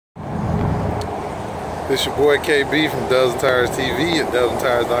This your boy KB from Dozen Tires TV at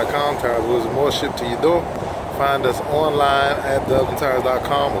dozentires.com. Tires, wheels, and more shipped to your door. Find us online at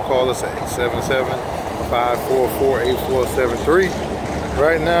dozentires.com or call us at 877-544-8473.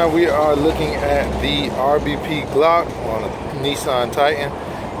 Right now we are looking at the RBP Glock on a Nissan Titan.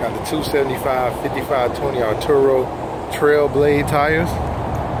 Got the 275-5520 Arturo Trail Blade tires.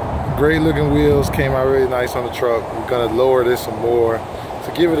 Great looking wheels, came out really nice on the truck. We're gonna lower this some more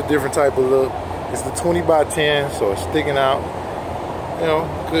to give it a different type of look. It's the 20x10, so it's sticking out, you know,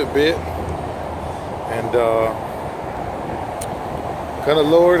 a good bit. And gonna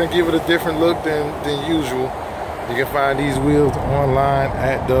lower it and give it a different look than usual. You can find these wheels online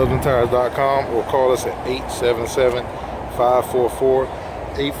at dozentires.com or call us at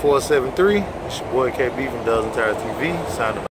 877-544-8473. It's your boy KB from Dozen Tires TV. Signing